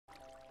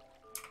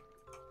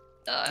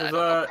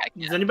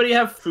Does anybody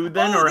have food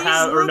then,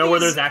 or know where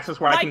there's access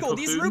where I can cook food?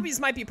 These rubies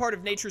might be part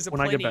of Nature's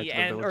Aplenty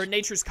or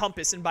Nature's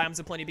Compass in Biomes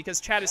Aplenty,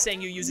 because Chad is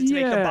saying you use it to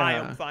make the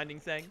biome finding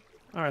thing.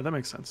 All right, that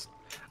makes sense.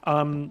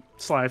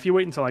 Sly, if you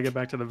wait until I get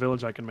back to the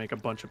village, I can make a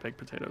bunch of baked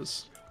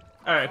potatoes.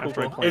 All right,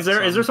 cool. Is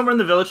there somewhere in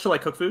the village to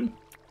like cook food?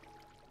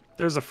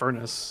 There's a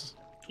furnace.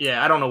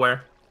 Yeah, I don't know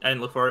where. I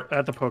didn't look for it.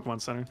 At the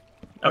Pokemon Center.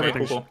 Okay,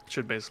 Everything cool.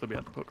 should basically be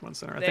at the Pokemon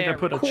Center. I think I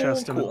put a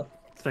chest and a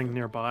thing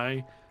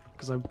nearby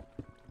because I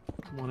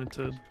wanted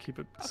to keep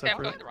it separate. Okay,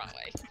 I'm going the wrong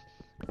way.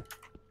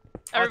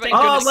 Everybody,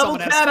 level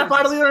 10! I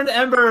finally learned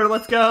Ember!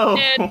 Let's go!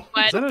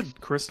 Is that a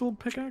crystal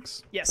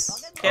pickaxe?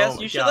 Yes. Yes,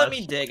 you should let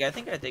me dig. I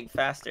think I dig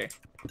faster.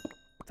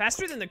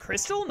 Faster than the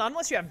crystal? Not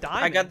unless you have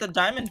diamond. I got the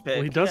diamond pick.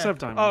 Well, he does have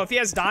diamond. Oh, if he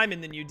has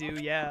diamond, then you do,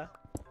 yeah.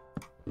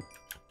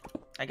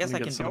 I guess I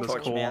can do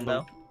Torchman,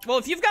 though. Well,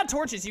 if you've got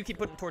torches, you keep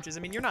putting torches. I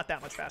mean, you're not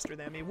that much faster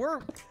than me. We're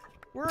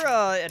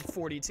at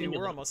 42.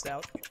 We're almost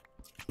out.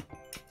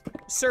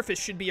 Surface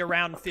should be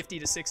around 50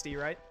 to 60,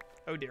 right?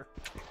 Oh, dear.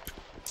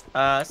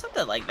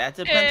 Something like that.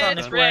 Depends on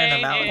if we're in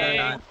a mountain or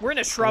not. We're in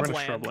a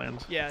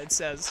shrubland. Yeah, it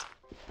says.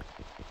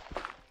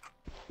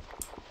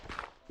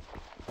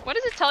 What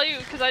does it tell you?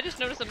 Because I just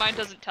noticed that mine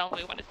doesn't tell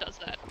me when it does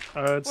that.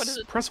 What is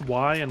it? Press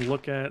Y and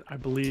look at, I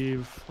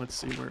believe, let's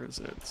see, where is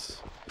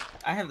it?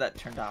 I have that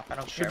turned off. I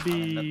don't care if I'm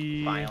in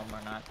the biome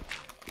or not.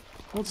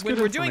 Well, when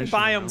we're doing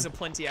biomes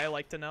aplenty, I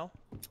like to know.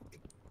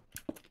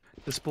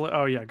 Display.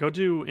 Oh yeah, go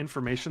do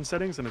information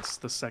settings, and it's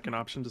the second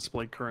option,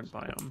 display current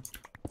biome.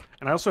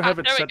 And I also have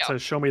it set to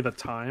show me the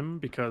time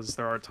because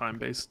there are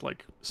time-based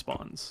like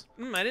spawns.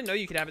 I didn't know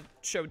you could have it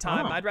show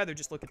time. I'd rather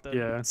just look at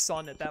the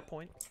sun at that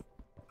point.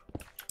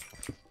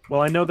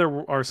 Well, I know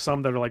there are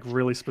some that are like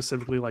really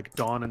specifically like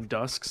dawn and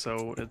dusk,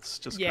 so it's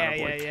just kind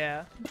of like,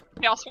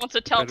 He also wants to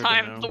tell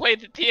time the way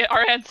that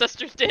our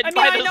ancestors did. I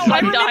mean, I know. I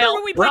remember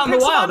when we played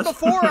Pixelmon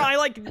before.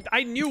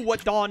 I knew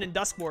what dawn and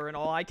dusk were and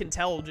all. I can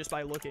tell just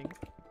by looking.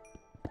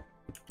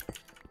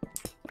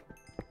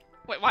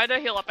 Wait, why did I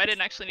heal up? I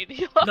didn't actually need to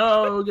heal up.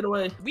 No, get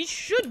away. We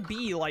should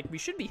be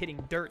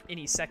hitting dirt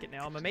any second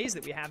now. I'm amazed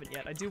that we haven't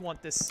yet. I do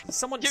want this.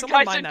 Someone guys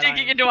mine are that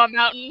digging into a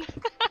mountain.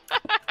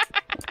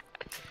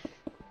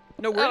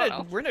 No,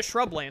 we're in a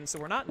shrubland, so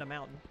we're not in a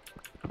mountain.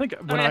 I think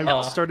when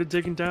I started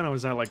digging down, I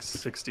was at like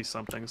 60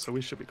 something, so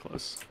we should be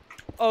close.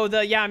 Oh,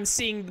 I'm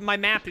seeing my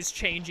map is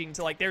changing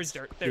to like there's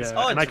dirt. There's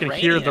and I can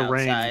hear the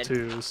rain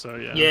too, so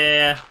yeah.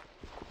 Yeah.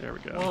 There we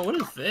go. Well, what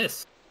is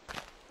this?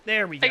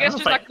 There we go. I guess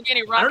there's not gonna be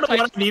any rock. I don't know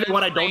what I need and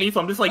what I don't need, so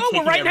I'm just like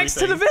taking we're right next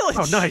to the village.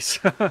 Oh, nice.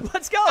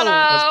 Let's go.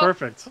 That's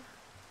perfect.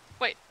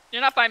 Wait,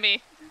 you're not by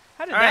me.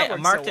 How did that work?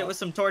 I marked it with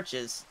some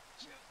torches.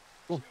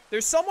 Cool.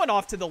 There's someone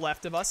off to the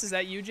left of us. Is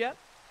that you, Jet?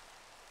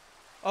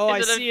 Oh,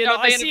 I see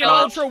an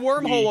ultra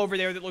wormhole over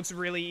there that looks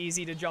really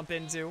easy to jump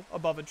into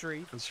above a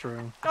tree. That's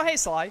true. Oh, hey,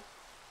 Sly.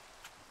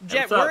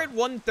 Jet, we're at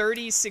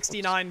 130,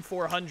 69,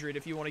 400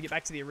 if you want to get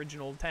back to the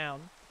original town.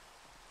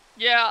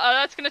 Yeah,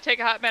 that's going to take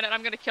a hot minute.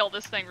 I'm going to kill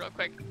this thing real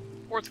quick.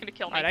 Or it's going to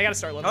kill me. Alright, I got to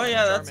start leveling. Oh,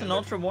 yeah, that's an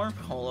ultra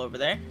wormhole over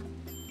there.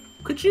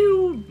 Could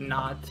you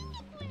not?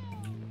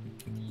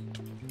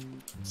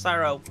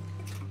 Cyro.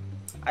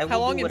 How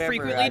long and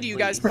frequently do you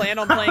guys plan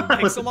on playing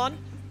Pixelmon?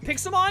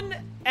 Pixelmon,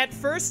 at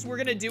first, we're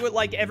gonna do it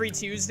like every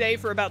Tuesday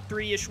for about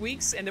 3-ish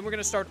weeks, and then we're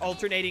gonna start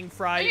alternating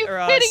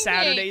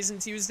Saturdays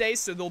and Tuesdays,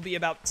 so they'll be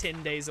about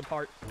 10 days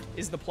apart,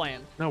 is the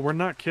plan. No, we're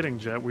not kidding,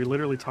 Jet. We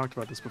literally talked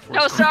about this before.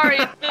 No, sorry.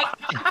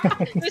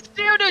 This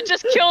dude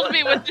just killed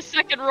me with the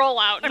second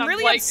rollout. I'm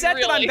really upset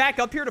that I'm back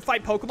up here to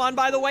fight Pokemon,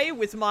 by the way,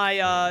 with my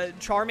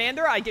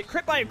Charmander. I get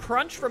crit by a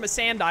Crunch from a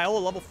Sandile. A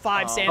level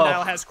 5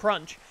 Sandile has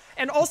Crunch.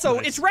 And also,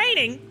 it's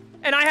raining,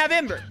 and I have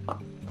Ember.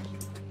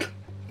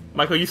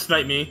 Michael, you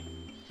sniped me.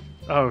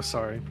 Oh,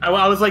 sorry.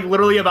 I was like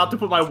literally about to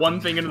put my one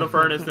thing into the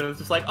furnace, and it's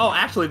just like, oh,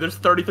 actually, there's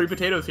 33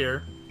 potatoes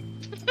here.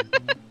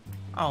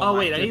 Oh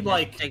wait, I need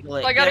like. So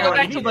I gotta go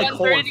back to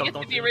 130 to get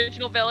to the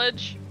original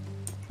village.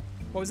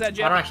 What was that,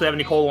 Jeff? I don't actually have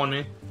any coal on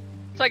me.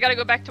 So I gotta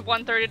go back to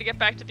 130 to get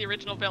back to the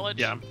original village.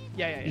 Yeah.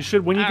 Yeah. You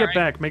should, when you get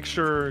back, make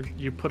sure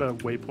you put a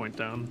waypoint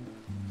down.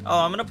 Oh,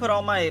 I'm gonna put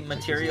all my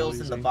materials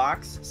in the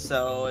box,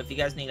 so if you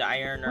guys need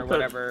iron or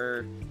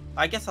whatever,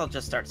 I guess I'll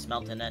just start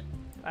smelting it.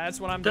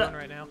 That's what I'm doing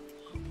right now.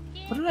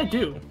 What did I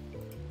do?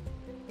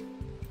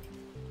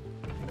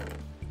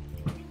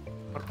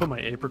 I put my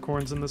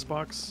Apricorns in this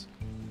box.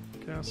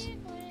 Cass.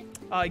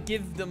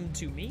 Give them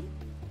to me.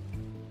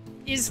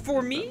 Is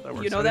for me? That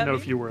works. You know I didn't know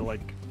mean? if you were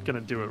like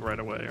gonna do it right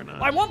away or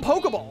not. I want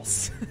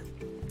Pokeballs.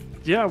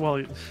 Yeah,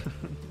 well.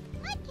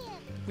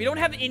 We don't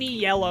have any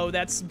yellow.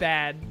 That's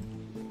bad.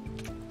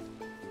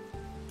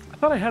 I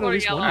thought I had at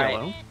least one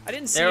yellow. I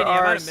didn't see any. I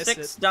might have missed it.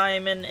 There are 6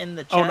 diamond in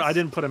the chest. Oh no, I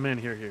didn't put them in.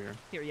 Here.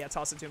 Here, yeah,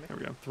 toss it to me. There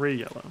we go. 3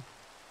 yellow.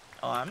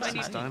 Oh, I might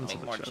need to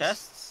make more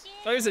chests.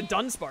 Oh, there's a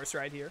Dunsparce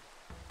right here.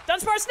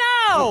 Dunsparce,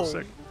 no! Oh,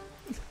 sick.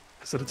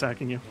 Is it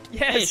attacking you?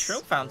 Yes. Hey,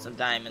 Shroom found some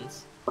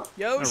diamonds.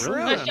 Yo, Shroom.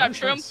 Really? Nice job,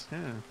 Shroom. Yeah.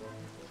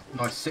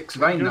 Nice 6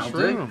 vein, that'll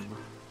do.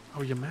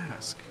 Oh, your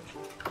mask.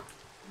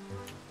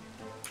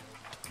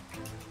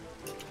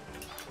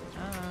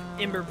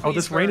 Ember, please Oh,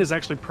 this burn. rain is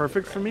actually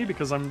perfect for me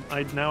because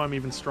now I'm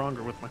even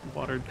stronger with my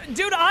watered.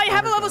 Dude, I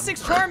have a level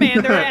 6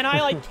 Charmander and I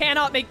like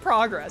cannot make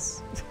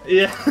progress.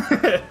 Yeah.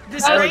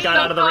 This I rain, got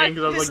out of the rain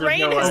because I was this like, rain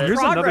there's no has way. Here's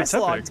another progress Tepig.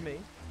 logged me.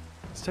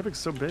 This Tepig's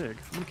so big.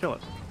 I'm gonna kill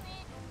it.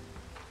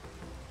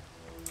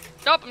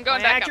 Nope, I'm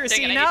going My back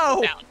accuracy, up. Dang it, no! I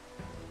need to go down.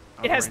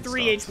 Oh, It has rain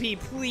 3 stops. HP.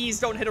 Please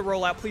don't hit a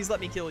rollout. Please let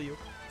me kill you.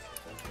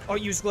 Oh,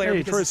 use glare Hey,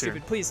 because Troy's it's here.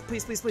 stupid. Please,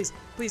 please, please, please,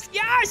 please.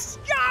 Yes!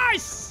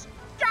 Yes!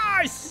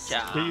 Yes!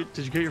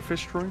 Did you get your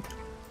fish, Troy?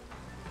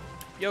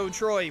 Yo,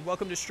 Troy,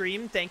 welcome to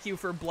stream. Thank you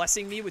for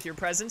blessing me with your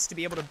presence to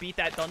be able to beat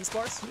that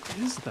Dunsparce. What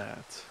is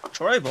that?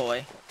 Troy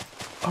boy.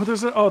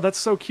 Oh, oh, that's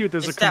so cute.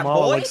 There's Is a that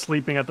Kamala boy? like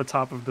sleeping at the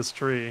top of this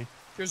tree.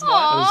 There's Aw.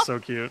 what? That is so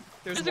cute.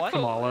 There's Is it what?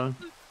 cool? Kamala.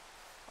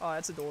 Oh,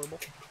 that's adorable.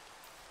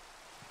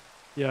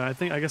 Yeah,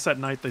 I guess at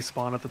night they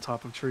spawn at the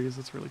top of trees.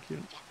 It's really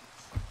cute.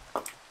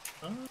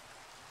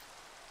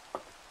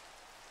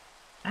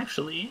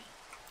 Actually,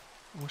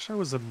 I wish I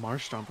was a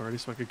marsh stomp already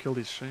so I could kill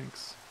these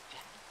shanks.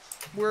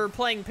 We're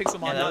playing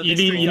Pixelmon. Yeah, not you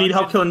Mystery need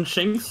help Dungeon.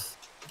 killing Shinx?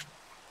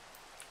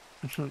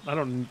 I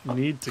don't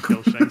need to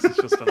kill shanks. It's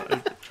just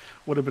it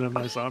would have been a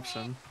nice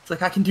option. It's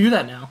like I can do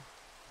that now.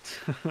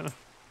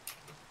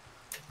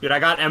 Dude, I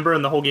got Ember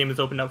and the whole game is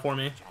opened up for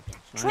me.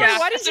 Troy, Yeah,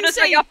 why as did soon you as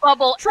I say? got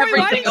bubble, Troy, why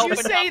everything did you opened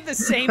say up. the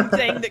same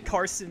thing that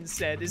Carson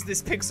said? Is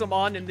this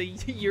Pixelmon in the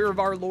year of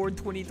our Lord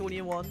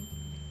 2021?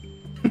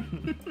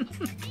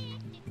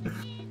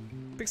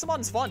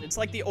 Pixelmon's fun. It's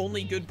like the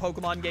only good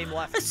Pokemon game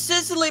left. A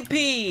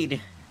Sizzlipede.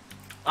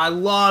 I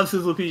love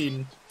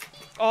Sizzlipede.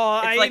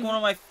 Oh, It's like one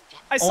of my.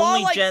 I saw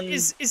only like Gen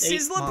is 8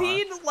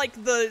 Sizzlipede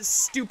like the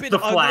stupid The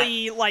flat.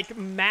 ugly like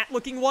matte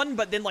looking one,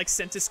 but then like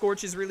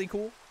Centiskorch is really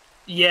cool.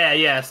 Yeah,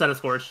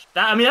 Centiskorch.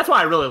 I mean, that's why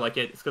I really like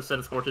it. It's because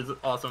Centiskorch is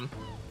awesome.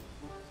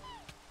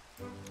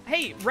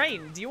 Hey,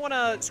 Rain, do you want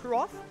to screw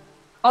off?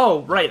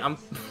 Oh, right.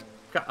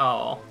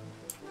 Oh.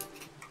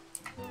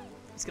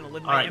 He's gonna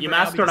live. All right, you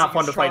masks are not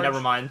fun to fight. Never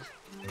mind.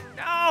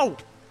 No.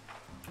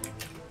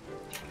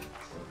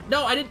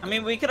 No, I didn't. I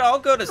mean, we could all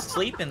go to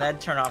sleep and then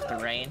turn off the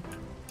rain.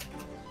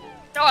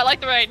 No, I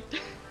like the rain.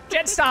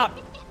 Jet stop.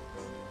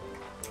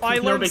 Oh, I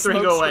Never learned make the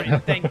rain smoke go away. screen,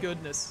 thank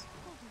goodness.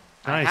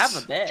 I Nice.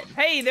 have a bed.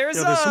 Hey, there's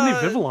Yo, there's so many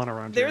Vivillon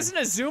around here. There's an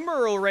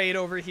Azumarill raid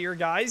over here,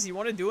 guys. You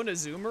want to do an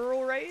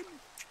Azumarill raid?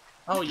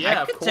 Oh yeah,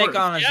 I of could course. take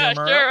on a Yeah,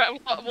 Zoomer.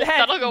 sure.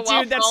 That'll go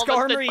well Dude, that for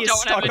all of us that Skarmory is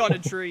don't have stuck on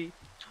it. a tree.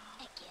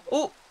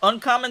 Oh,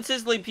 uncommon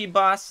Sizzlipede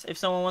boss. If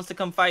someone wants to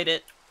come fight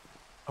it.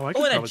 Oh, I Oh,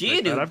 can and a probably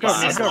take that. Geodude. I've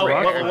got Oh,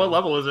 rock what climb.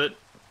 level is it?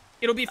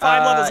 It'll be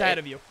 5 levels Uh, ahead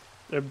of you.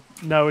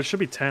 No, it should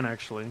be 10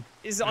 actually.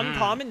 Is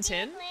uncommon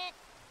 10?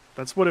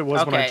 That's what it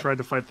was when I Okay. tried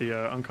to fight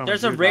the uncommon.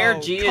 There's a Geodude. rare Oh,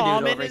 Geodude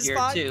common over is here,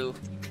 fine? too.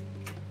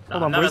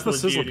 Hold on, None where's of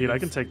the those Sizzlipede? I Geodudes.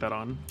 can take that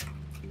on.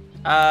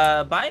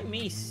 By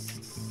me.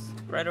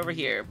 Right over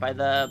here. By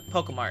the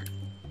Pokemart.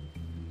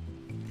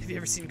 Have you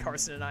ever seen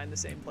Carson and I in the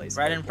same place?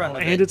 Right in front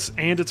of And it.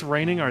 it's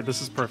raining. All right,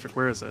 this is perfect.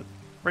 Where is it?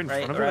 Right in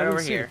Right, front of it. I right didn't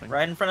over see here. anything.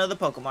 Right in front of the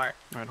Pokemart.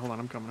 All right, hold on.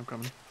 I'm coming.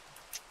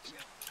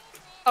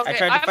 Okay, I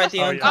tried to fight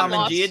the I'm uncommon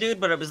lost. Geodude,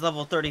 but it was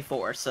level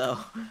 34, so...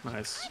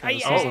 Nice. I, Yeah,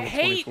 this is I level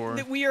hate 24.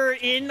 that we are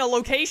in a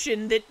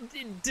location that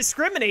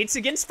discriminates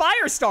against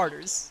fire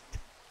starters.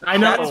 I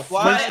know. That's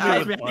why First, I-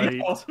 I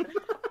know.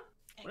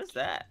 What is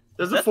that?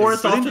 There's a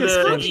forest off to the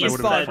Scroobies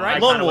east bug, that right? I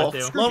Lone kinda Wolf.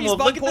 went to. Lone Scroobies Wolf,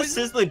 bug look at the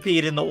poison?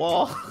 Sizzlipede in the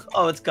wall.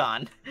 Oh, it's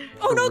gone.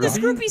 Oh no, the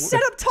Really? Scroopy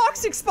set up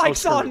toxic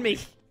spikes Oh, on me.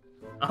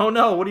 Oh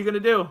no, what are you gonna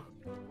do?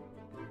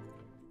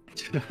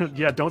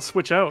 Yeah, don't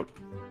switch out.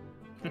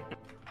 I'm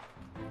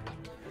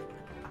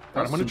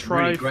That's gonna some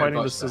try really great fighting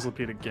the bugs there.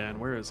 Sizzlipede again.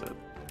 Where is it?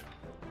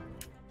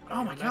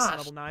 Oh my Nice and gosh.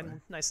 level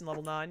 9. Nice and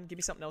level 9. Give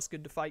me something else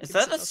good to fight. Is Give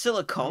me that a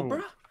something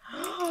Silicobra?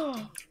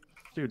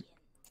 Dude,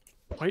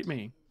 fight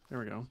me. There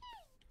we go.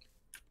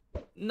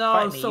 No,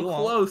 Fight I'm me, so you won't.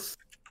 close.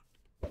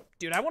 else.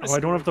 Dude, I want to. Oh, I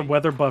don't have the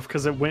weather buff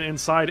because it went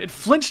inside. It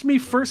flinched me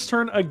first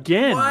turn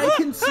again. Why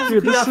can Dude,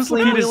 this Sizzlipede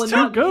Sizzlipede wheel is and too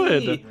not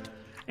good. me?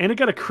 And it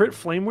got a crit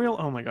flame wheel.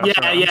 Oh my gosh. Yeah,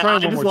 Alright, I'm yeah. I trying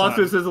one just more lost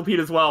to time. Sizzlipede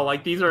as well.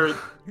 Like these are.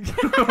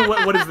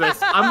 what is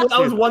this? I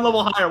was one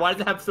level higher. Why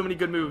does it have so many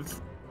good moves?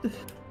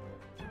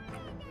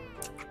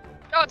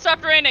 Oh, it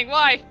stopped raining.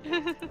 Why?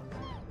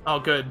 Oh,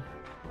 good.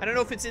 I don't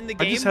know if it's in the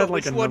I game, just had, but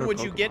like, which one another would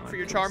you get Pokemon for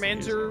your I couldn't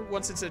Charmander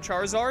once it's a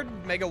Charizard?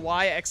 Mega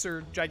Y, X,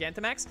 or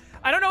Gigantamax?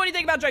 I don't know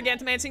anything about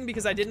Gigantamaxing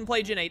because I didn't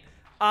play Gen 8.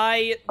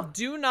 I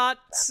do not,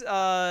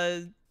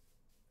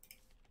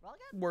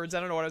 words, I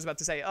don't know what I was about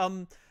to say.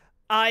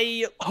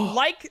 I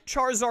like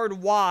Charizard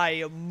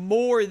Y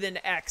more than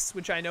X,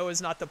 which I know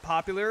is not the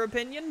popular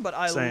opinion, but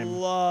I Same.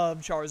 love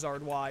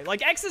Charizard Y.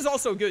 Like, X is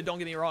also good, don't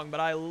get me wrong, but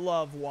I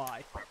love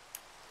Y.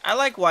 I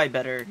like Y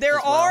better. There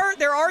as well.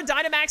 are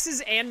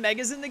Dynamaxes and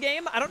Megas in the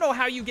game. I don't know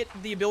how you get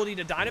the ability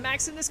to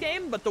Dynamax in this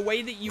game, but the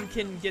way that you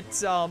can get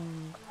oh,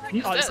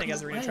 this thing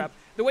has Arena Trap.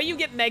 The way you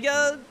get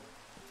Mega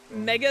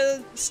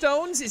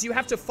Stones is you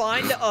have to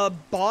find a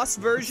boss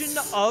version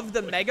of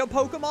the Mega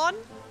Pokemon,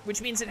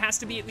 which means it has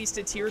to be at least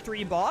a tier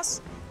 3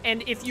 boss.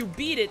 And if you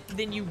beat it,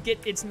 then you get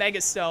its Mega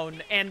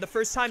Stone. And the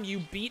first time you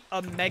beat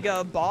a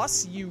Mega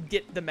boss, you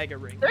get the Mega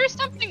Ring. There's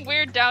something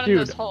weird down in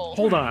Dude, this hole.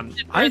 hold on.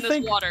 In I this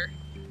think water.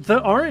 The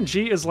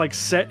RNG is like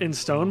set in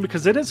stone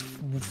because it has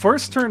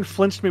first turn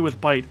flinched me with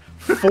bite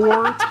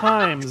 4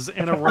 times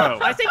in a row.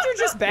 I think they're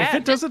just bad. If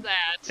it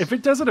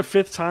does it a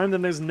 5th time,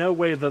 then there's no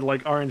way that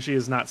like RNG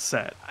is not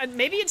set.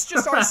 Maybe it's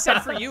just already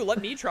set for you.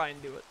 Let me try and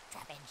do it.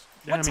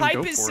 Yeah, What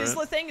type is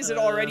Sizzler thing? Is it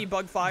already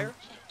bug fire?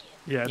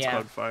 Yeah, it's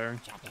bug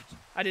fire.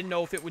 I didn't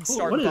know if it would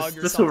start what bug is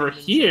or this something. over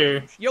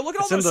here? Yo, look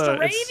at all those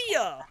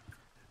Staravia!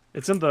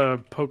 It's in the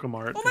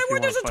Pokemart. Oh my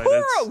word, there's a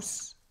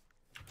Tauros!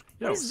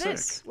 What is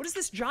this? What is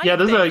this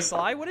giant thing,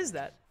 Sly? What is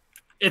that?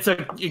 It's a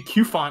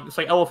Q-font. It's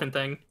like elephant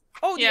thing.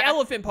 Oh, the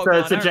elephant Pokemon. So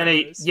it's a Gen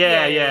 8.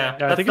 Yeah.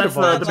 I think that's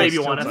the baby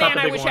one. Man,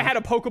 I wish I had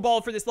a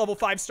Pokeball for this level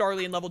 5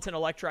 Starly and level 10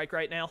 Electrike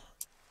right now.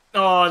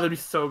 Oh, that'd be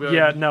so good.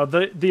 Yeah, no,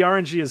 the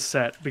RNG is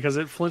set because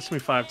it flinched me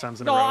 5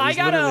 times in a row. I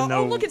gotta.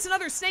 Oh, look, it's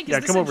another snake.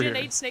 Is this a Gen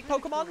 8 snake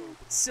Pokemon?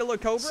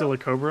 Silicobra?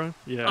 Silicobra,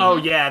 yeah. Oh,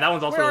 yeah, that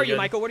one's also Where are really you, good.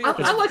 Michael? What are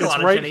you I like a lot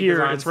of right Gen 8 here.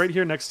 designs. It's right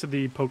here next to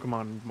the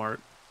Pokemon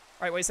Mart.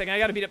 Alright, wait a second. I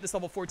gotta beat up this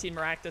level 14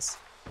 Maractus,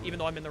 even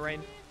though I'm in the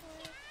rain.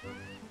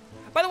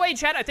 By the way,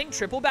 chat, I think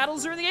triple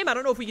battles are in the game. I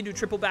don't know if we can do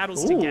triple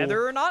battles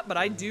together or not, but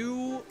I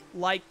do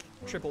like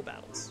triple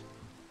battles.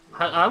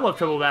 I love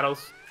triple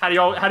battles. How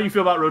do you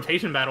feel about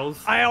rotation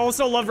battles? I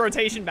also love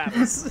rotation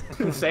battles.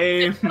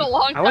 Same.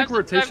 I like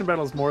rotation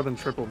battles more than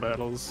triple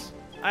battles.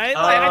 I think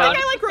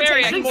I like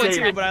rotation more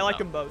too, but I like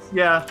them both.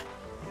 Yeah.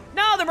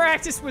 No, the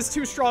Maractus was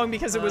too strong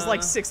because it was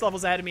like 6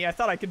 levels ahead of me. I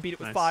thought I could beat it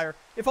with fire.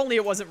 If only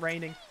it wasn't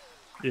raining.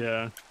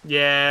 Yeah.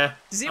 Yeah.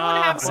 Does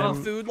anyone have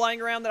some food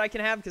lying around that I can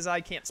have? Because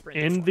I can't sprint.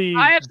 In the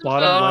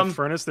bottom left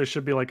furnace, there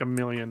should be like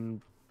 1,000,000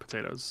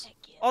 potatoes.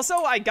 Also,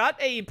 I got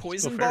a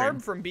poison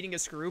barb from beating a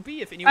Skorupi.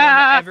 If anyone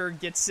ever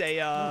gets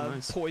a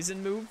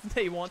poison move,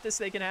 they want this,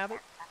 they can have it.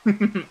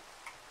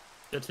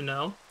 Good to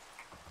know.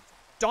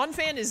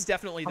 Donphan is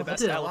definitely the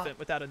best elephant,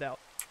 without a doubt.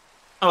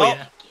 Oh,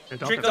 yeah.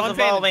 Trico's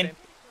evolving.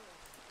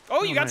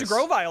 Oh, you got to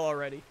Grovyle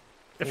already.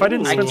 If I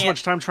didn't spend so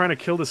much time trying to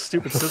kill this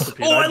stupid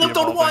Sizzlepede, I lived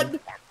on 1!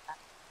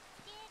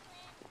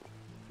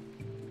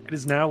 It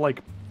is now,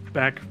 like,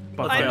 back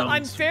behind.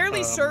 I'm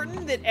fairly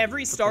certain that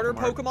every starter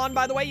Pokemon,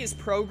 by the way, is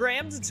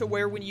programmed to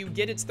where when you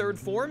get its 3rd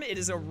form, it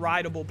is a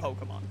rideable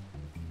Pokemon.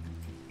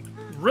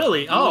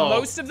 Really? Oh.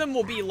 Most of them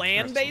will be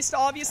land-based,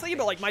 obviously,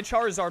 but, like, my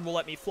Charizard will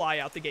let me fly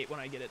out the gate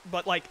when I get it.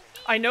 But, like,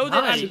 I know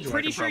that I'm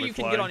pretty sure you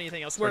can get on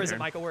anything else. Where is it,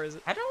 Michael? Where is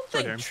it? I don't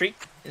think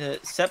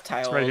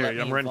Sceptile will let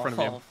me I'm right in front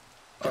of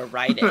you. Or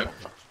ride it.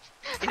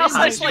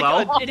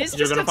 It is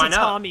just a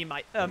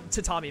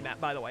tatami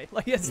map, by the way.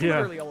 Like, it's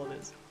literally all it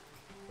is.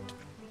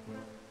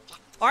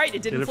 Alright,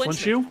 it didn't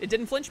flinch me. It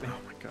didn't flinch me. Oh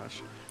my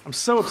gosh. I'm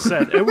so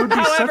upset. It would be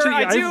such a...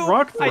 I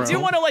do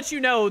want to let you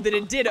know that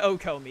it did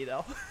OHKO me,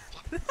 though.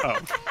 Oh.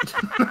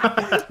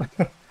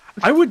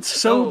 I would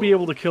be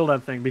able to kill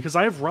that thing because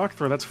I have Rock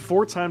Throw. That's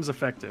 4 times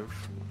effective.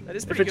 That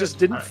is pretty good. If it just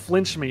didn't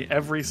flinch me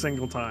every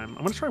single time.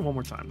 I'm gonna try one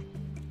more time.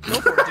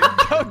 Go for it,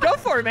 dude. Go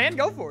for it, man.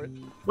 Go for it.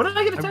 What did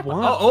I get attacked?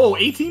 Oh,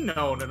 18?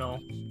 No.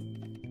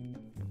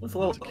 What's the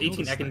level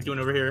 18 Ekans doing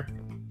over here?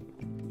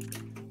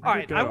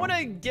 Alright, I want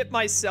to get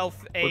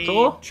myself a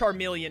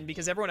Charmeleon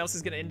because everyone else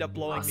is going to end up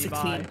blowing me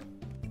by.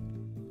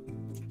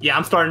 Yeah,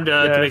 I'm starting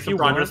to make some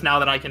progress now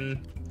that I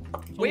can...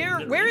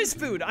 Where is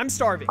food? I'm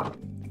starving.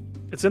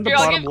 It's in the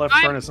bottom left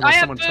furnace unless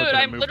someone took it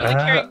and moved it. I'm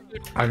literally carrying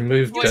food. I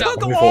moved You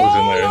took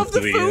all of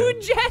the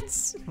food,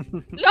 Jets?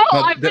 No,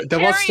 I've been there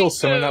was still carrying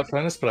some in food. that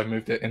furnace, but I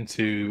moved it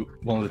into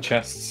one of the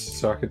chests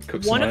so I could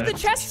cook some One of the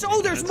chests?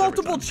 Oh, there's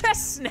multiple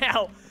chests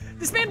now.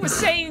 This man was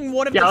saying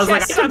one of the I was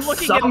chests. like, I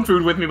took some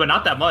food with me, but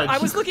not that much. I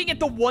was looking at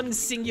the one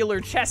singular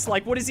chest.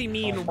 Like, what does he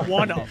mean,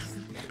 one of?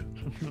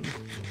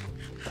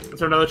 Is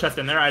there another chest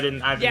in there? I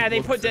didn't yeah,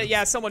 they put.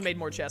 Yeah, someone made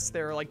more chests.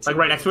 There are like 2. Like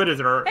right next to it. Is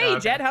there? Hey,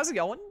 Jed, how's it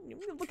going?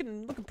 You're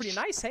looking pretty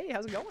nice. Hey,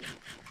 how's it going?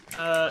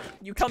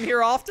 You come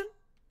here often?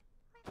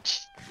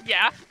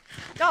 Yeah.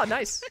 Oh,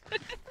 nice.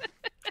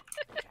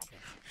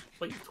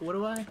 Wait, what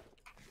do I?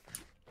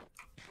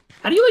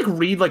 How do you like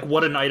read like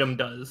what an item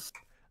does?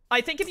 I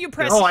think if you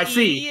press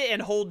E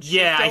and hold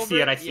Shift I over see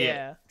it. I see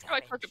it. Oh, I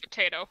took a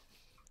potato.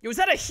 Yo, is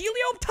that a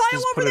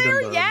Helioptile over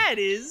there? Yeah, it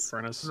is.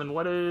 Furnace. And then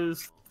what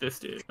does this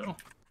do?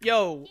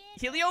 Yo,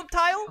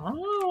 Helioptile?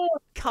 Oh.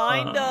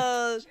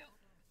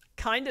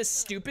 Kinda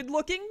stupid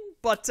looking,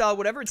 but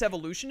whatever its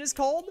evolution is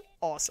called,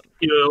 awesome.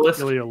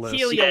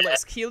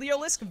 Heliolisk.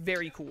 Heliolisk,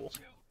 very cool.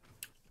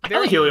 I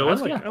like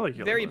Heliolisk. I like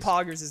Heliolisk. Very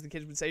poggers, as the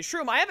kids would say.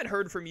 Shroom, I haven't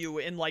heard from you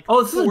in like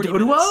 40 minutes.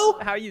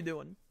 Doduo? How you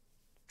doing?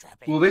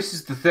 Well, this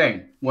is the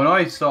thing. When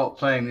I start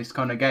playing this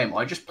kind of game,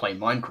 I just play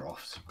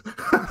Minecraft.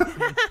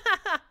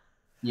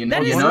 You know,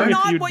 That is if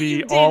not you'd what be you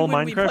did all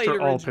when we Minecraft played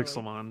or all originally.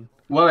 Pixelmon.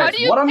 Well, How it's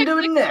do you what I'm pick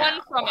doing which now.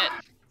 one from it?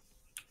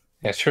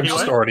 Yeah, Shrimp's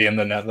just already in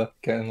the nether,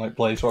 getting like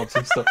blaze rods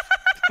and stuff.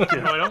 No,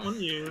 I don't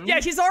want you. Yeah,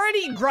 he's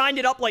already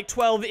grinded up like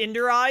 12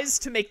 Ender Eyes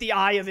to make the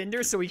Eye of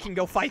Ender so he can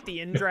go fight the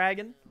End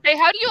Dragon. Hey,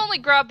 how do you only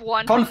grab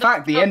one? Fun from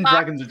fact, the End box?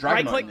 Dragon's a Dragonite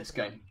Right-click. in this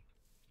game.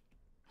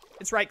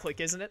 It's right click,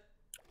 isn't it?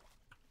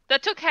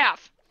 That took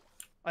half.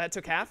 Oh, that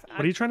took half?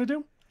 What are you trying to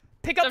do?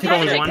 Pick up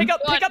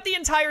the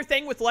entire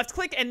thing with left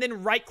click, and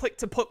then right click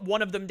to put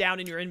one of them down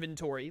in your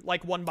inventory,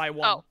 like one by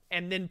one,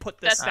 and then put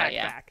the stack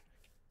back.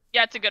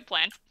 Yeah, it's a good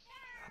plan.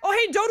 Oh,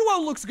 hey,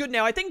 Doduo looks good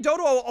now. I think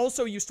Doduo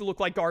also used to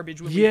look like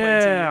garbage when we played 2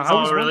 years ago. I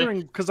was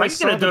wondering, because I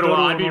saw the Doduo,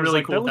 I'd be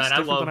really cool with that. That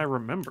looks different than I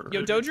remember.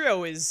 Yo,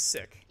 Doduo is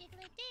sick.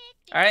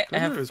 Alright, I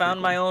have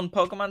found my own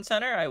Pokemon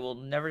Center. I will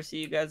never see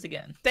you guys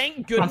again.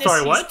 Thank goodness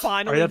he's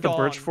finally Are you at the gone.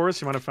 Birch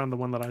Forest? You might have found the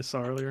one that I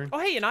saw earlier. Oh,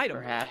 hey, an item.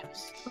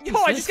 Perhaps. Yo,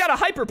 I just got a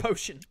Hyper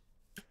Potion.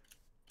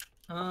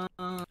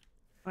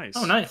 Nice.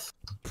 Oh, nice.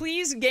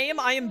 Please, game,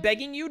 I am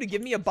begging you to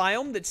give me a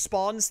biome that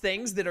spawns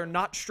things that are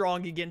not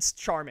strong against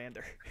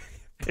Charmander.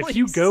 If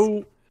you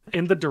go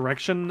in the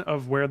direction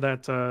of where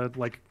that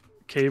like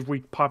cave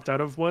we popped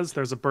out of was,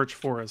 there's a birch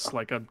forest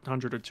like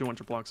 100 or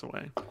 200 blocks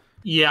away.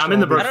 Yeah, I'm in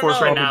the birch forest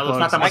right now. There's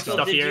not that much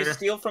stuff here. Did you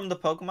steal from the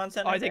Pokemon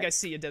Center? Oh, I think I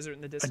see a desert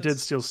in the distance. I did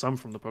steal some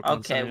from the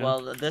Pokemon Center. Okay,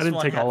 well, this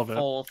one had a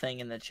full thing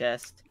in the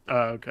chest.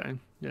 Okay.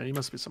 Yeah, you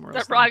must be somewhere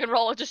else. That rock and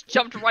roller just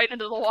jumped right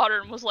into the water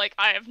and was like,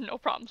 I have no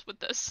problems with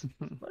this.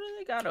 What do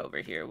they got over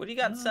here? What do you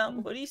got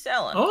selling? What are you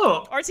selling?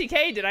 Oh!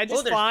 RTK, did I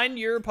just find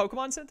your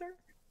Pokemon Center?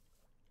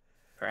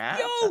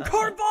 Perhaps. Yo,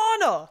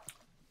 Carvana!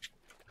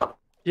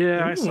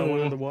 Yeah, I saw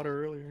one in the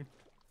water earlier.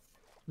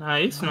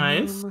 Nice,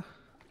 nice. Let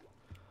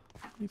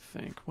me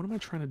think. What am I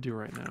trying to do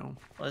right now?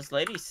 Well, this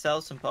lady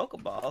sells some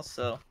Pokeballs,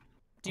 so...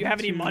 Do you have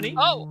any money?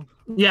 Oh!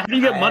 Yeah, how do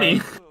you get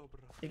money?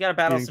 You gotta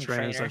battle some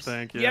trainers. I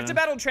think, yeah. You have to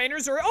battle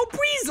trainers or... Oh,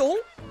 Breezel!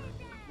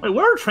 Wait,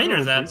 where are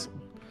trainers at?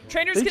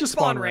 Trainers can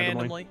spawn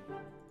randomly.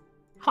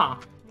 Huh.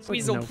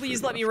 Weasel,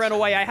 please let me run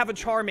away. I have a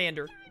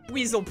Charmander.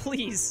 Weasel,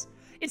 please.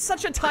 It's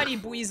such a tiny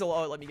Weasel.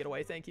 Oh, let me get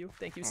away. Thank you.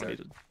 Thank you, sir.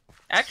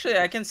 Actually,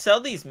 I can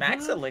sell these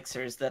max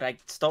elixirs that I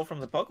stole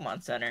from the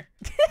Pokemon Center.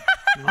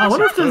 I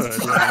wonder if there's...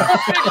 This man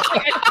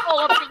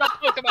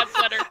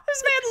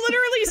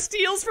literally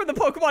steals from the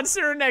Pokemon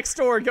Center next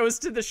door, goes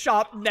to the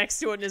shop next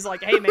to it, and is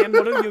like, hey man,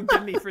 what do you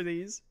give me for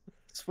these?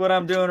 That's what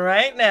I'm doing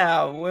right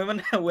now.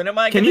 When am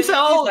I Can you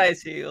sell these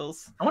ice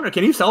heals? I wonder,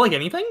 can you sell like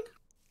anything?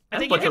 I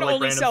think you can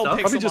only sell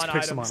Pixelmon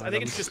items. I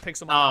think it's just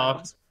Pixelmon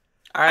items.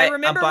 Right, I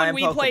remember when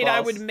we played, I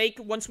would make,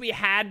 once we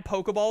had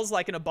Pokeballs,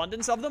 like an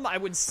abundance of them, I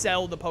would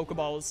sell the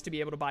Pokeballs to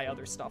be able to buy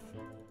other stuff.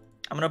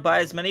 I'm gonna buy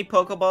as many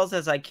Pokeballs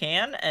as I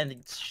can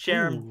and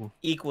share them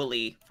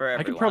equally for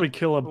everyone. I could probably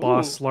kill a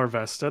boss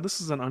Larvesta.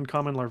 This is an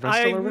uncommon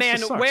Larvesta. Man,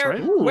 sucks, where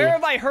right?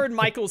 have I heard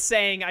Michael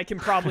saying I can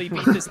probably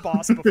beat this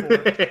boss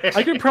before?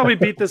 I can probably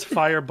beat this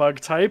fire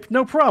bug type,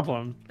 no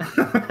problem.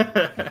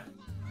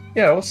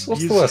 Yeah, what's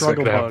the worst that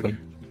could happen?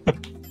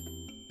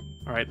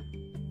 All right.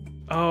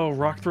 Oh,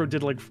 Rock Throw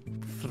did like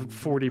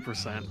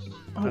 40%.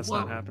 That's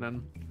not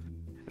happening.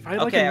 If I had,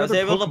 okay, I was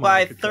able to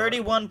buy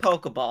 31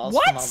 Pokeballs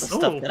from all the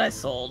stuff that I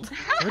sold.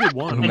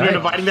 31. And you're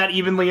dividing that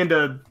evenly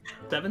into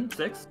 7,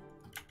 6?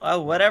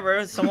 Well,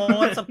 whatever. Someone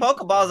wants some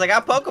Pokeballs. I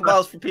got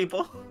Pokeballs for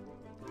people.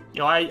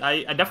 Yo,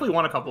 I definitely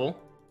want a couple.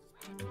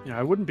 Yeah,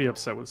 I wouldn't be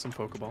upset with some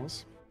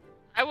Pokeballs.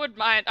 I would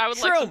mind. I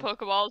would like some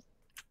Pokeballs.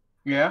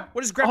 Yeah.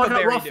 What does I got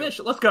Grandpa raw do? fish.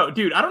 Let's go,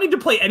 dude. I don't need to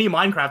play any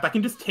Minecraft. I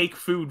can just take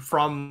food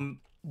from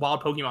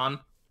wild Pokemon.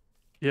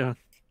 Yeah.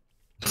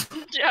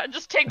 Yeah,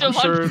 just take their I'm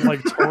lunch. sure,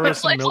 like,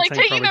 Taurus and like Miltank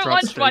taking their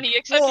lunch steak. money,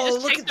 except Whoa, you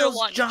just look take at their those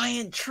lunch.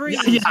 giant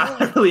trees. Yeah,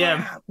 I really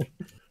am.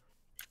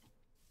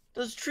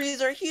 Those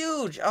trees are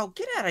huge. Oh,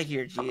 get out of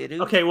here, Geodude.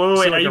 Okay, wait.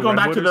 So Are like you a going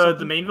back to redwood or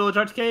the main village,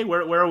 RTK?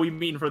 Where are we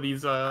meeting for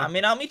these? I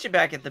mean, I'll meet you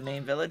back at the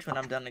main village when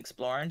I'm done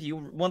exploring. Do you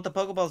want the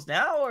Pokeballs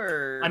now,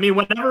 or? I mean,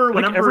 whenever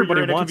everybody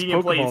you're in a wants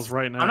convenient Pokeballs place.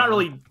 right now. I'm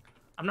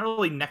not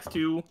really next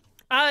to.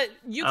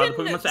 You can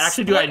Pokemon.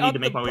 Actually, do I need to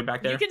make my way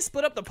back there? You can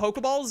split up the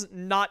Pokeballs,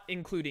 not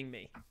including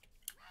me.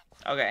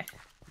 Okay.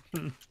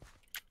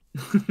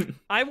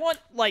 I want,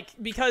 like,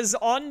 because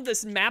on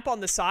this map on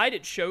the side,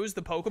 it shows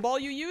the Pokeball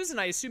you use, and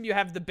I assume you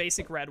have the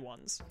basic red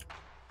ones.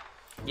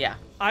 Yeah.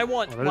 I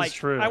want,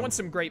 true. I want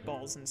some Great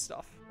Balls and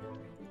stuff.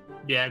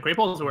 Yeah, Great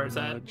Balls is where it's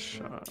at.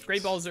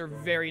 Great Balls are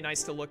very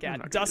nice to look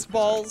at. Dust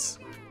Balls,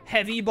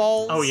 Heavy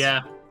Balls. Oh,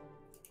 yeah.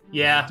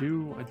 Yeah. I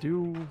do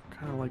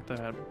kind of like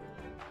that.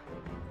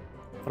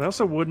 But I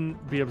also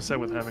wouldn't be upset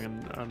with having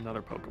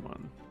another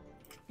Pokemon.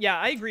 Yeah,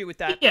 I agree with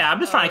that. Yeah, I'm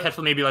just trying to catch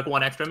maybe like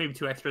one extra, maybe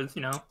 2 extras,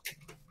 you know.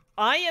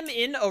 I am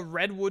in a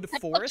redwood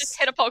forest. Just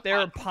hit a Pokemon. There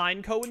are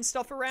pineco and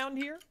stuff around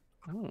here.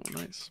 Oh,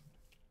 nice.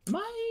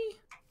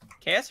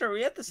 Cass, are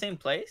we at the same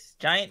place?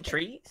 Giant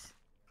trees?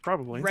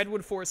 Probably.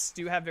 Redwood forests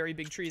do have very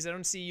big trees. I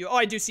don't see you. Oh,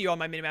 I do see you on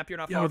my minimap. You're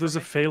not far Yo, there's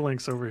a from me.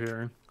 Phalanx over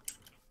here.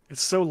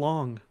 It's so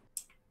long.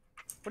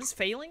 What is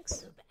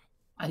Phalanx?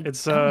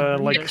 It's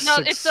like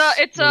it's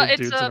six a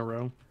dudes in a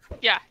row.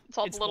 Yeah, it's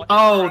all the little.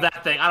 Oh,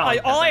 that thing. I don't. Like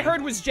all that I thing.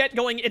 heard was Jet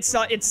going.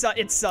 So. Sorry.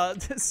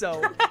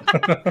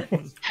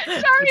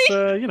 It's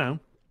you know.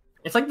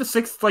 It's like the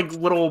 6 like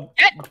little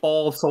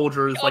ball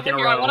soldiers like in a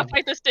I row. want to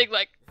fight this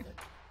Diglett.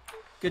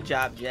 Good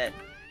job, Jet.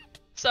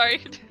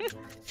 Sorry.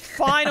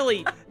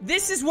 Finally,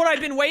 this is what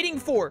I've been waiting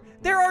for.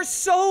 There are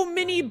so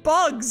many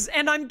bugs,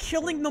 and I'm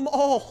killing them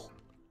all.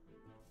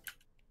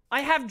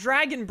 I have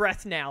Dragon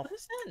Breath now. What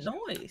is that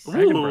noise?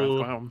 Dragon Ooh.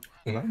 Breath, wow.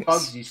 Nice.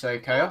 Bugs, you say,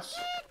 Chaos?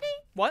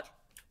 What?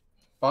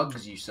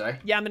 Bugs, you say?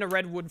 Yeah, I'm in a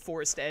redwood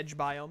forest edge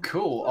biome.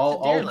 Cool.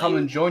 I'll come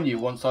and join you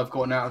once I've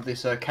gotten out of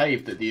this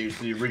cave that the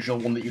original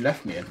one that you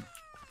left me in.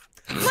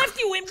 Left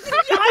you in?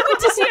 I went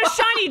to see a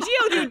shiny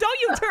Geodude.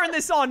 Don't you turn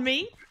this on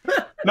me?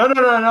 No.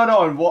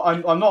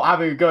 I'm not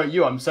having a go at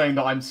you. I'm saying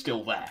that I'm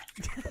still there.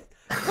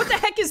 What the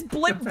heck is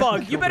Blip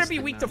Bug? You better be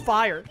weak to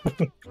fire.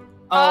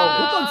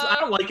 I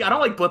don't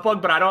like Blip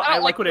Bug, but I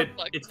like what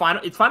its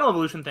final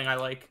evolution thing I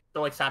like. The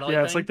like satellite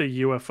Yeah, it's thing. like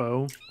the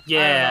UFO.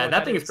 Yeah,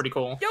 that thing is pretty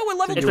cool. Yo, we're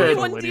level It's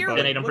 21 a deer.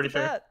 ladybug. I'm pretty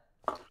sure. That.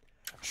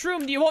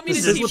 Shroom, do you want me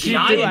to This teach is you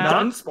giant that?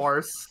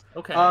 Dunsparce.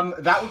 Okay.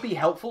 That would be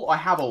helpful. I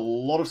have a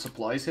lot of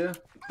supplies here.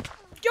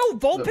 Yo,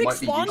 That Vulpix might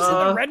be spawns in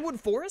useful. the redwood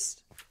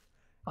forest?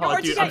 Yo, Oh,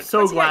 dude, I'm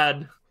so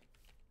glad.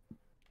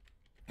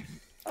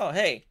 Oh,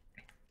 hey.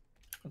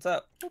 What's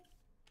up?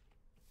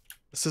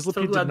 Sizzlipede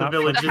So did glad the not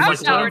village finish is, my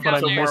like, slug, but I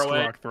so far missed away.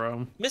 rock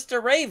throw.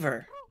 Mr.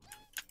 Raver.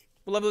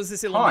 What level is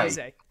this Hi.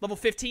 Illumise? Level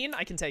 15?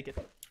 I can take it.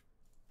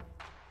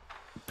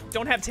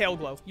 Don't have Tail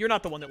Glow. You're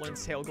not the one that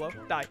learns Tail Glow.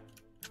 Die.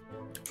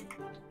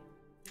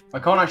 I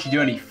can't actually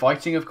do any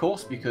fighting, of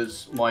course,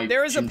 because my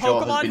There is a Jinjar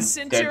Pokemon has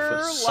been dead Center,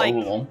 for so like-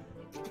 long.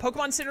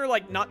 Pokemon Center,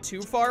 like, not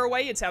too far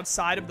away. It's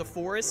outside of the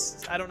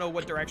forest. I don't know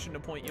what direction to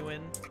point you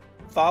in.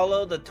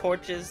 Follow the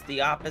torches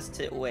the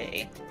opposite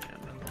way.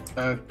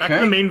 Back to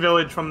the main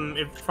village from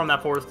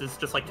that forest is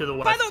just like to the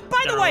west.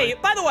 By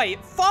the way,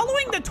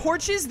 following the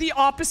torches the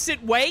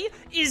opposite way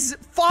is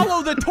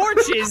follow the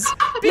torches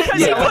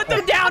because he put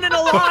them down in a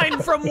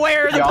line from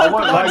where the Yeah, I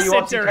won't lie Pokemon to you,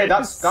 Center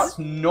RTK, is. that's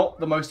not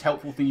the most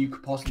helpful thing you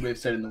could possibly have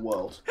said in the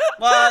world.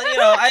 Well, you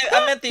know,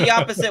 I meant the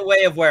opposite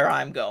way of where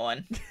I'm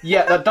going.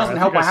 Yeah, that doesn't I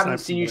help. think I I haven't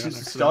sniped seen you somebody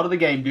since the on start of the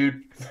game,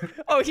 dude.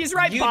 Oh, he's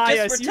right You by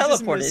just us. were You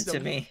just teleported missed to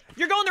him. me.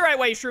 You're going the right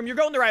way, Shroom. You're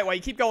going the right way.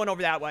 Keep going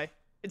over that way.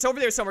 It's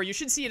over there somewhere. You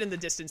should see it in the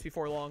distance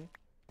before long.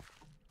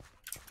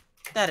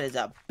 That is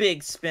a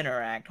big spinner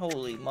act.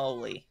 Holy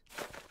moly.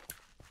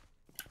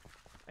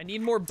 I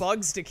need more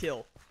bugs to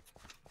kill.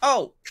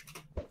 Oh,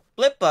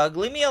 Blipbug,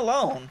 leave me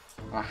alone.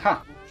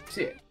 Aha.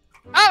 See it.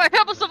 Oh, my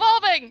Pebble's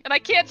evolving, and I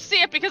can't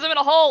see it because I'm in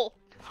a hole.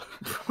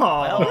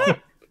 Aw.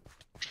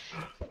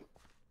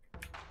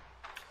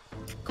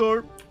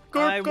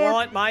 I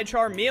want my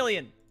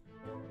Charmeleon.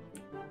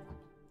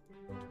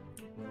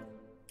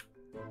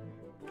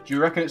 Do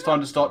you reckon it's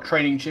time to start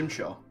training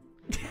Chimchar?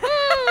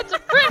 It's a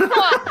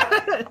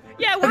Prinplup!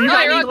 Yeah, Have we're you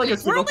not gotten, even, like, a we're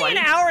single only an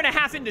fight? hour and a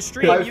half into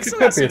stream. Yeah, You've still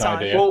could got some be an time.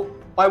 idea. Well,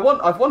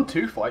 I've won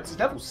 2 fights. It's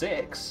level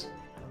 6.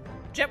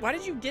 Jet, why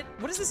did you get?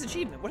 What is this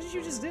achievement? What did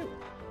you just do?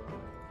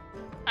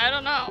 I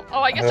don't know.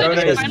 Oh, I guess I I don't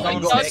know, just it's finally You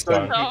not got a dug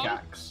stone stone.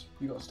 pickaxe.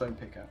 You got a stone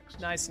pickaxe.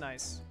 Nice,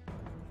 nice.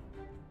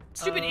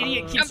 Stupid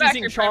idiot Come keeps back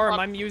using here, Charm. Prinplup.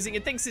 I'm using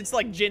it. Thinks it's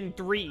like Gen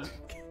 3.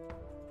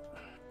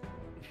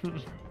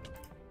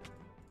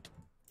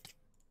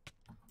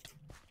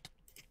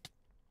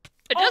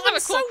 It does Oh, have I'm a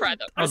cool so- cry,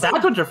 though. Oh,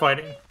 that's what you're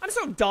fighting. I'm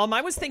so dumb.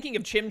 I was thinking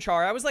of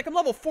Chimchar. I was like, I'm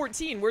level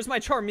 14. Where's my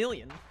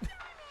Charmeleon?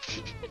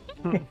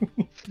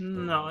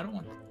 No, I don't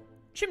want.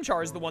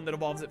 Chimchar is the one that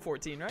evolves at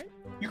 14, right?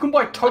 You can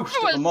buy toast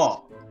at the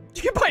mart.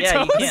 You can buy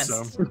Yeah, you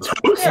toast. can.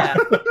 So, Yeah.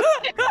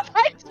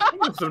 I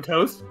want some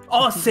toast.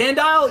 Oh,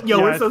 Sandile? Yo,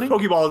 Yeah, where's I those think-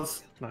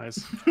 Pokeballs?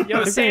 nice.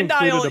 Yo, I think they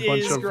Sandile included a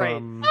bunch is of, great.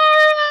 um,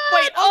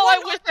 Wait, Oh,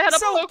 I wish I had a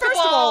so first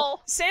of all,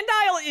 Pokeball.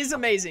 Sandile is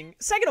amazing.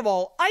 Second of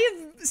all,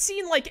 I have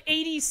seen like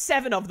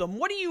 87 of them.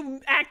 What are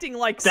you acting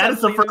like? That is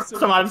the suddenly first this-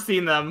 time I've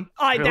seen them.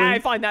 Really? I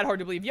find that hard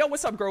to believe. Yo,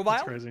 what's up, That's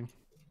Grovile? crazy.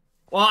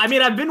 Well, I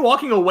mean, I've been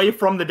walking away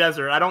from the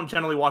desert. I don't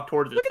generally walk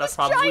towards it. Look at That's this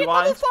probably giant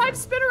why. level 5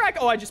 Spinnerack.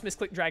 Oh, I just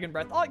misclicked Dragon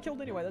Breath. Oh, it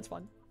killed anyway. That's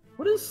fun.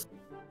 What is?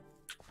 I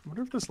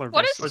wonder if this level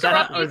What is Or is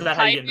that how, or is Scruffy's that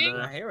how you get into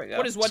typing? Ah, the... here we go.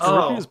 What is what? Oh.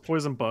 Skorupi is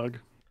poison bug.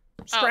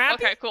 Oh,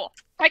 Scrappy? okay, cool.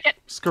 Take it.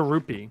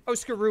 Skorupi. Oh,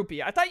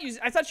 Skorupi. I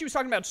thought she was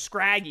talking about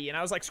Scraggy, and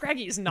I was like,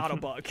 Scraggy is not a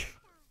bug.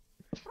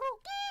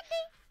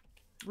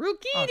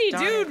 Rookity,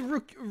 darn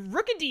dude.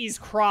 Rookidee's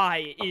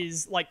cry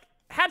is like,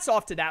 hats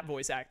off to that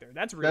voice actor.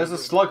 That's really There's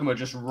a good. Slugma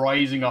just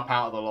rising up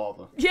out of the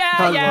lava. Yeah,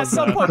 I yeah, love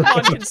some that.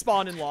 Pokemon can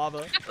spawn in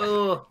lava.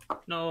 Oh,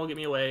 no, get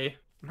me away.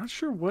 I'm not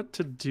sure what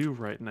to do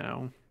right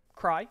now.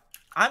 Cry.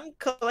 I'm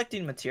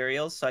collecting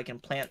materials so I can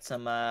plant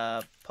some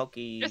Poke.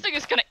 This thing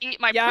is gonna eat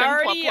my Yeah,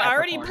 I Prinplup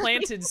already Apricorns.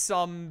 planted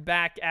some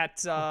back at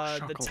the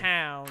Shuckle.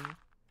 town.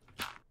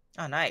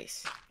 Oh,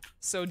 nice.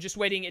 So just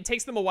waiting. It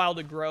takes them a while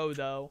to grow,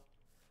 though.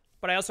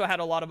 But I also had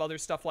a lot of other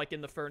stuff like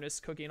in the furnace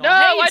cooking. No,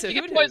 Hey, why'd it's a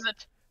you get Hoothoot.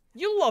 poisoned?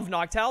 You love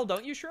Noctowl,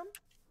 don't you, Shroom?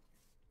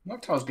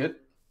 Noctowl's good.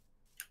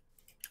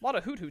 A lot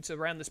of Hoothoots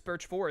around this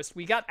birch forest.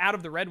 We got out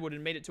of the redwood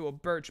and made it to a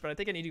birch, but I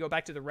think I need to go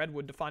back to the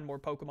redwood to find more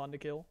Pokemon to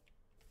kill.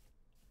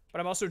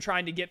 But I'm also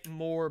trying to get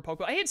more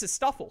Pokemon. Hey, it's a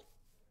Stuffle.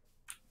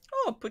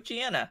 Oh,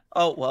 Poochyena.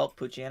 Oh, well,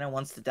 Poochyena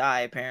wants to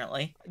die,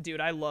 apparently. Dude,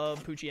 I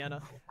love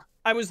Poochyena.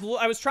 I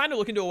was trying to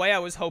look into a way. I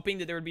was hoping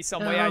that there would be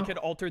some way I could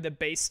alter the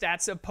base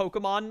stats of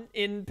Pokemon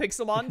in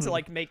Pixelmon to,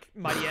 like, make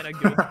Mightyena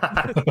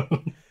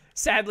good.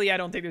 Sadly, I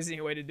don't think there's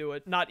any way to do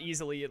it. Not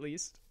easily, at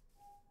least.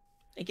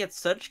 It gets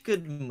such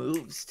good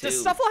moves, too. Does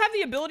Stuffle have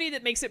the ability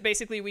that makes it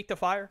basically weak to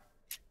fire?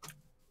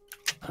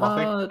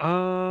 Fluffy.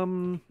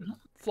 I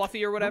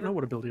Fluffy or don't whatever? know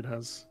what ability it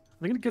has.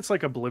 I think it gets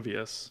like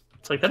oblivious.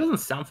 It's like, that doesn't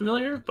sound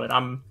familiar, but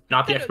I'm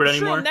not the expert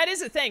anymore. Shroom, that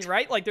is a thing,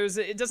 right? Like,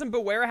 it doesn't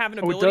Beware have an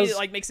ability that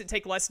like makes it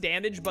take less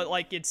damage, but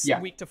like it's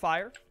weak to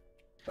fire?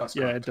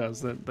 Yeah, it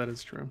does. That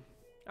is true.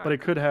 But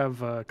it could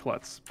have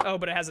Klutz. Oh,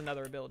 but it has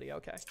another ability.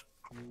 Okay.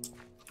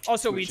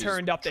 Also, we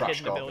turned up the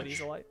hidden abilities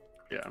a lot.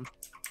 Yeah.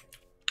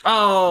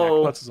 Oh.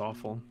 Yeah, Klutz is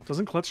awful.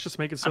 Doesn't Klutz just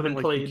make it so that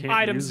like you can't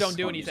items use don't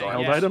do anything?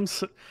 wild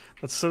items?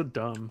 That's so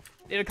dumb.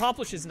 It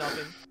accomplishes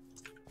nothing.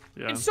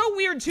 Yeah. It's so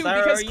weird too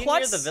Sarah, because are you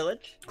Klutz. near the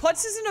village?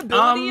 Klutz is an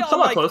ability on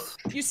like close.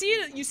 you see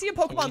a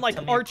Pokemon like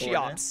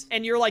Archeops,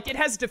 and you're like it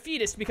has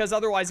Defeatist because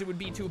otherwise it would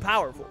be too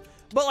powerful.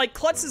 But like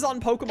Klutz is on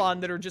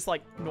Pokemon that are just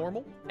like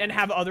normal and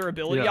have other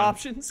ability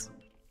options.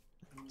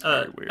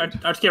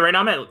 Archie, right now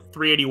I'm at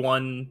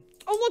 381.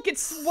 Oh look,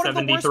 it's one of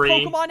the worst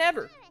Pokemon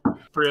ever.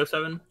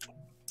 307.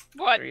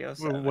 What?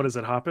 What is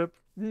it, Hoppip?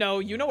 No,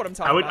 you know what I'm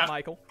talking about,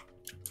 Michael.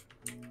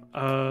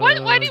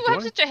 Why do you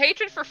have such a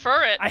hatred for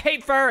Furret? I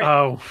hate Furret.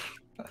 Oh.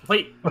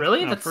 Wait,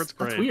 really? No, that's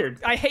weird.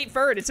 I hate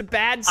Furret. It's a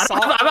bad I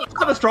don't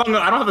have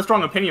a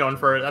strong opinion on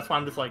Furret. That's why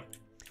I'm just like,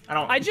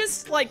 I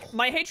just like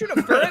my hatred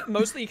of Furret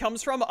mostly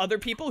comes from other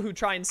people who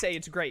try and say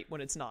it's great when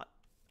it's not.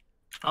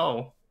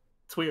 Oh,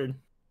 it's weird.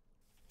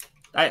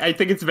 I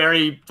think it's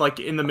very like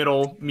in the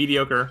middle,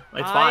 mediocre.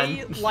 It's fine.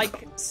 I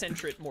like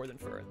Sentret more than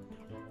Furret.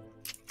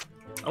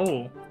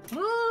 Oh.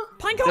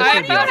 Pineco,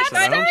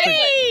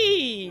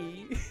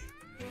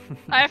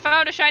 I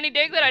found a shiny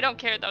Diglett. I don't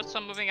care though, so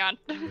I'm moving on.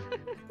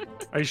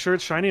 Are you sure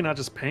it's shiny, not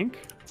just pink?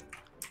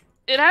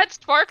 It had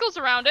sparkles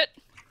around it.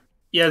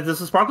 Yeah, does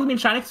the sparkles mean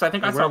shiny? Because I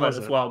think I saw that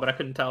as well, but I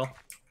couldn't tell.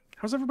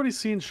 How's everybody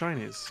seeing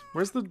shinies?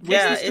 Where's the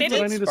it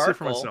I need to see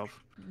for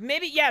myself?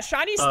 Maybe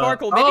shiny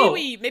sparkle.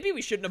 Maybe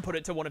we shouldn't have put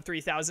it to 1 of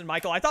 3,000,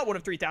 Michael. I thought 1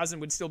 of 3,000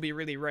 would still be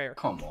really rare.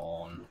 Come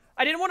on.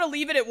 I didn't want to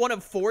leave it at 1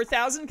 of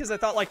 4,000 because I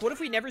thought like, what if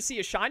we never see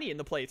a shiny in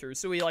the playthrough?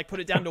 So we like put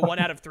it down to 1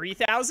 out of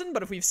 3,000.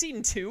 But if we've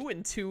seen 2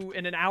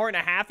 in an hour and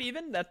a half,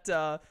 even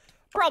that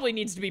probably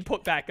needs to be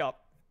put back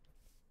up.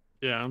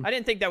 Yeah. I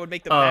didn't think that would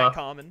make them that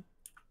common.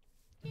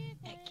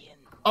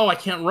 Oh, I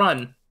can't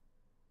run.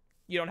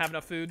 You don't have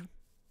enough food.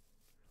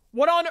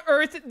 What on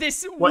earth?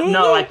 This what? Wooloo?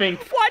 No, I think.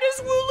 Why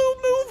does Wooloo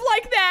move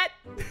like that?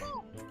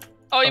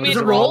 Oh, you mean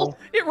it roll?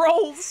 It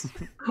rolls.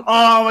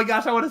 Oh my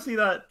gosh, I want to see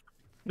that.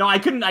 No, I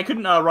couldn't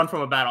run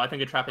from a battle. I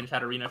think a trap in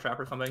Chat Arena trap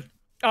or something.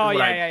 Oh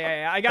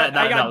yeah. I got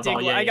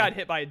Diglett. I got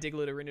hit by a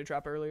Diglett Arena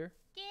trap earlier.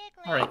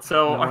 All right,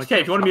 so okay,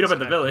 if you want to meet up at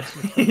the village.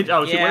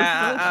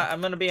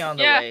 I'm gonna be on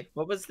the way.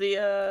 What was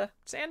the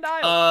Sand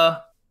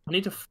Isle? I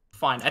need to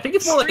find. I think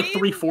it's more like a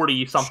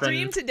 340 something.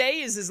 Stream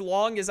today is as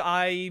long as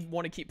I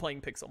want to keep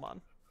playing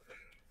Pixelmon.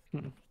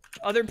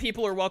 Other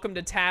people are welcome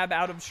to tab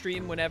out of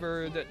stream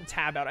whenever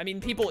I mean,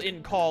 people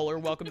in call are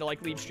welcome to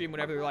like leave stream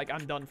whenever they're like,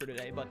 I'm done for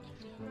today. But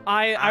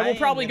I will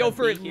probably go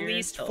for at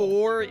least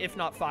 4, if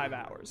not 5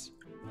 hours.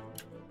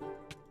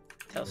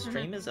 Till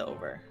stream is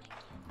over.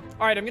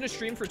 All right, I'm gonna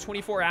stream for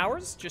 24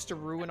 hours just to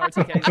ruin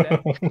RTK's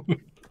day.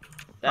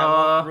 That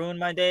won't ruin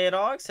my day at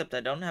all, except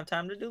I don't have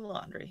time to do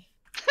laundry.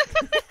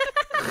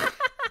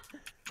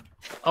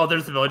 Oh,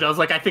 there's the village. I was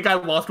like, I think I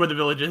lost where the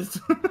village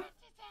is.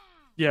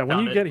 Yeah,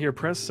 when you get here,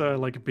 press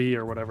like B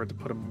or whatever to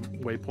put a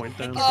waypoint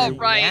down. Oh,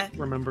 right.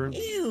 Remember?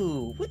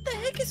 Ew, what the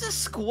heck is a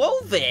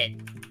squovit?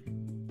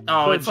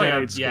 Oh, it's like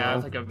it's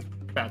like a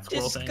bad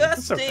squirrel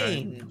Disgusting.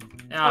 thing.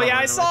 Oh yeah,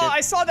 I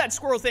saw that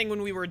squirrel thing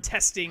when we were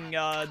testing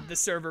the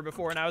server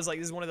before, and I was like,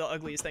 this is one of the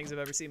ugliest things I've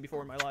ever seen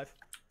before in my life.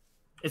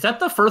 Is that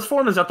the first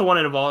form? Is that the one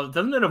it evolved?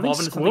 Doesn't it evolve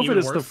into something even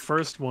worse? Squovit is the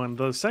first one.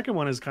 The second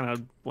one is kind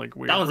of like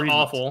weird. That was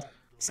awful.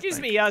 Excuse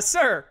me,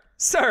 sir.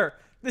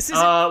 This is.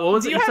 What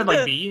was it? You said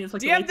like B? Like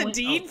do you have the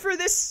deed for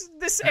this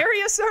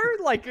area, sir?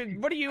 Like,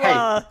 what do you?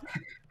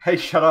 Hey,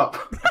 shut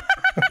up.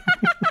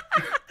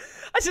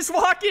 I just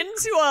walk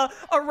into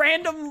a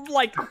random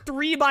like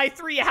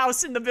 3x3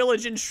 house in the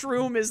village, and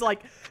Shroom is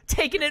like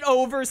taking it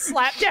over,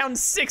 slap down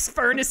 6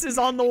 furnaces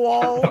on the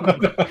wall.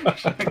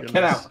 Get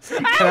out. He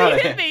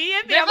hit me.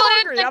 I'm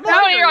hungry. I'm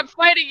hungry. I'm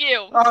fighting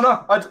you. Oh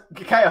no,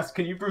 Chaos,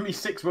 can you bring me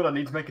 6 wood? I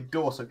need to make a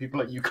door so people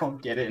like you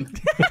can't get in.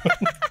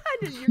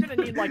 You're gonna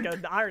need like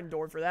an iron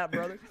door for that,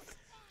 brother.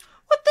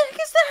 What the heck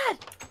is that?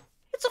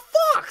 It's a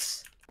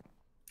fox.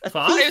 A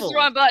fox? Here's the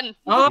wrong button.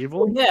 Oh,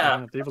 Evil?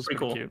 yeah. Evil's pretty pretty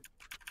cool. cute.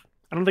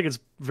 I don't think it's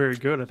very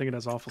good. I think it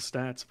has awful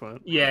stats, but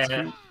yeah.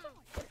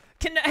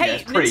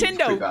 Hey,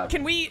 Nintendo,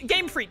 can we,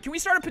 Game Freak, can we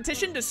start a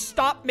petition to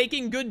stop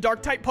making good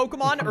Dark-type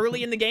Pokemon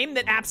early in the game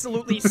that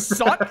absolutely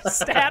suck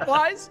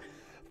stat-wise?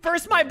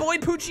 First my boy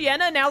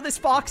Poochyena, now this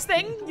fox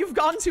thing? You've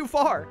gone too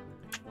far.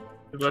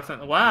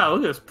 Wow,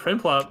 look at this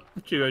Prinplup,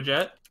 Jugo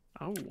Jet.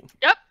 Oh.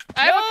 Yep,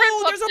 I have a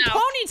Prinplup there's a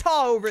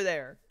Ponyta over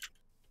there.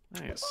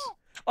 Nice.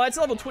 Oh, it's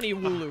level 20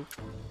 Wooloo.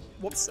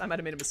 Whoops, I might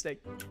have made a mistake.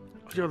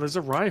 Yo, there's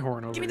a Rhyhorn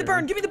over here. Give me the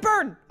burn, give me the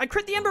burn! I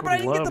crit the Ember, but I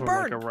didn't get the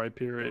burn! Like a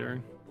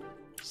Rhyperior.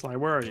 Sly,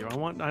 where are you?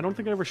 I don't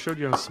think I ever showed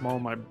you how small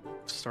my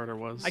starter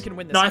was. I can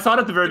win this. No, I saw it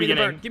at the very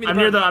beginning. I'm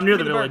near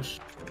the village.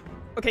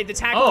 Okay, the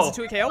tackle is a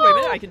 2 KO. Wait a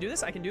minute, I can do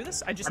this. I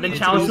just I've been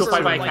challenged to a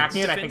fight by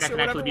Cacnea, and I think I can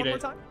actually beat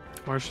it.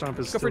 Marshtomp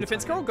is Go for still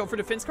defense tiny. curl. Go for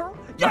defense curl.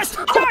 Yes!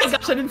 Oh my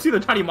gosh, I didn't see the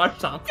tiny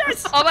Marshtomp.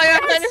 Yes! Oh my gosh,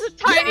 that is a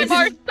tiny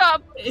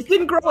Marshtomp. It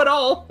didn't grow at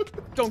all.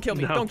 Don't kill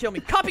me. No. Don't kill me.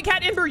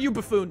 Copycat Ember, you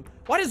buffoon.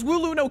 Why does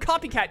Wooloo know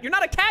copycat? You're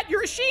not a cat.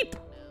 You're a sheep.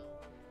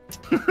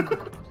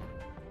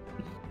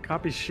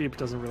 Copy sheep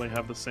doesn't really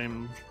have the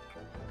same.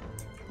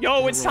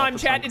 Yo, it's Roll time,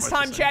 off the chat. tongue It's quite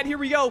the time, same. chat. Here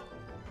we go.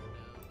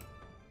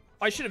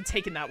 I should have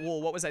taken that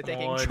wool. What was I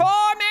thinking? God.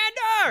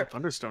 Charmander!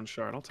 Thunderstone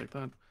shard. I'll take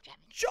that.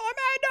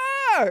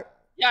 Charmander!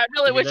 Yeah, I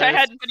really wish I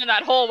hadn't been in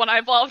that hole when I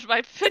evolved my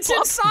It's Piplup.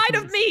 inside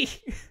of me.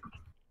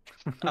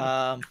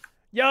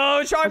 Yo,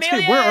 Charmeleon!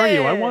 Actually, where are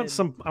you? I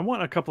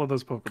want a couple of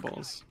those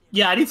Pokeballs.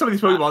 Yeah, I need some of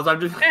these Pokeballs. I'm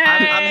just. Hey,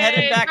 I'm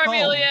headed back home.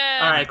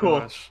 Charmeleon. All right, cool.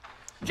 Gosh.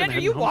 Jen, Been are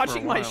you heading home for a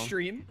watching my while.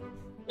 stream?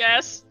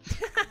 Yes.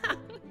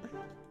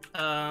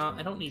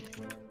 I don't need.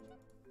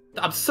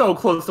 I'm so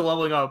close to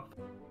leveling up.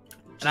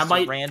 Just And I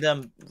might. a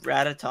random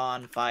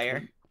Rattata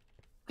fire.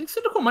 I think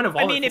Cyndaquil might have.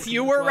 I mean, if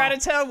you were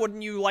Rattata,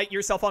 wouldn't you light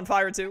yourself on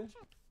fire too?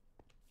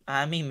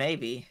 I mean,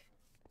 maybe.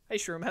 Hey,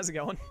 Shroom, how's it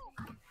going?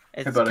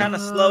 It's buddy. kind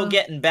of slow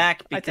getting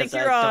back I because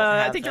think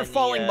you're any,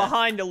 falling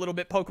behind a little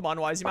bit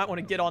Pokemon-wise. You might want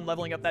to get on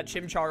leveling up that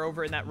Chimchar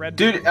over in that red.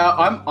 Dude,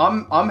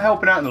 I'm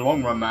helping out in the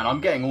long run, man.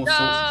 I'm getting all sorts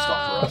of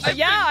stuff for us.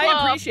 Yeah,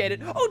 I appreciate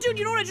it. Oh, dude,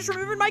 you know what I just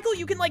remembered, Michael?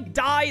 You can like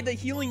dye the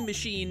healing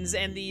machines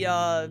and the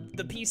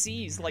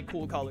PCs like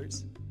cool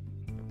colors.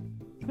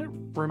 I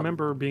don't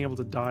remember being able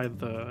to dye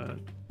the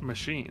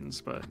machines,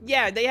 but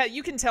Yeah, they have.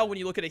 You can tell when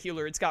you look at a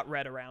healer, it's got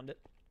red around it.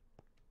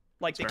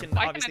 Like they That's can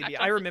fair. obviously be.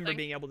 I remember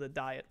being able to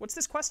dye it. What's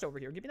this quest over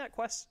here? Give me that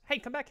quest. Hey,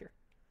 come back here.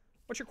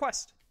 What's your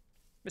quest,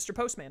 Mr.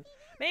 Postman?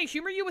 May I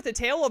humor you with a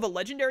tale of a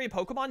legendary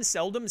Pokemon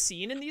seldom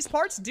seen in these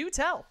parts? Do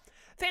tell.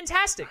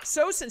 Fantastic.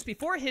 So, since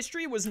before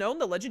history was known,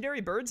 the legendary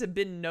birds have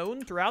been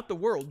known throughout the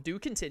world. Do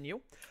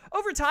continue.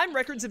 Over time,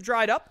 records have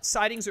dried up.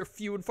 Sightings are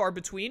few and far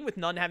between, with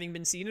none having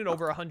been seen in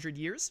over 100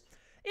 years.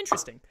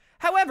 Interesting.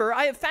 However,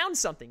 I have found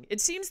something.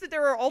 It seems that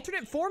there are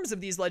alternate forms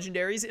of these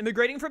legendaries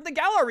immigrating from the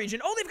Galar region.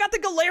 Oh, they've got the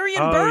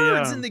Galarian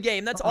birds in the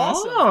game. That's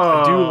awesome.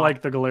 I do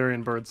like the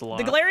Galarian birds a lot.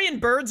 The Galarian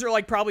birds are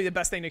like probably the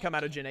best thing to come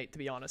out of Gen 8, to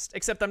be honest.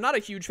 Except I'm not a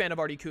huge fan of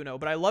Articuno,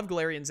 but I love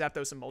Galarian,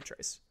 Zapdos, and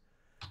Moltres.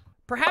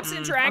 Perhaps I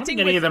don't interacting think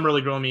any of with them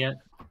really grow me yet.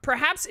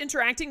 perhaps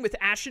interacting with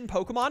Ashen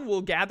Pokemon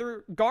will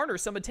garner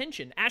some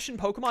attention. Ashen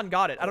Pokemon,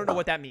 got it. I don't know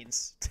what that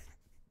means.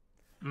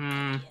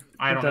 I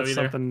I don't think know that's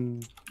either.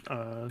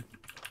 something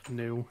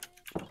new.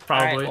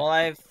 Probably. Alright, well,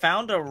 I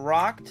found a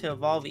rock to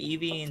evolve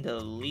Eevee into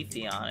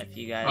Leafeon, if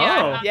you guys...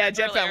 Oh. Yeah,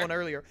 Jet found one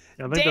earlier.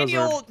 Yeah, I think those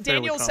are fairly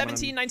Daniel common.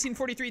 17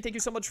 1943, thank you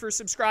so much for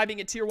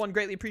subscribing at Tier 1.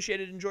 Greatly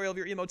appreciated. Enjoy all of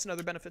your emotes and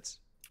other benefits.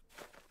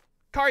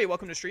 Kari,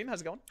 welcome to stream.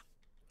 How's it going?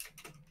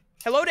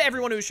 Hello to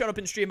everyone who's shown up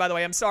in stream, by the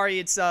way. I'm sorry,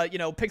 it's, you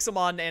know,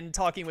 Pixelmon and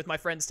talking with my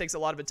friends takes a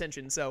lot of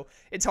attention, so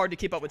it's hard to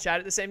keep up with chat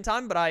at the same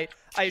time, but I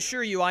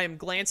assure you I am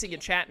glancing at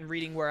chat and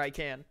reading where I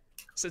can.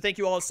 So thank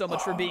you all so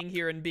much for being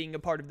here and being a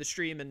part of the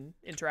stream and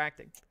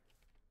interacting.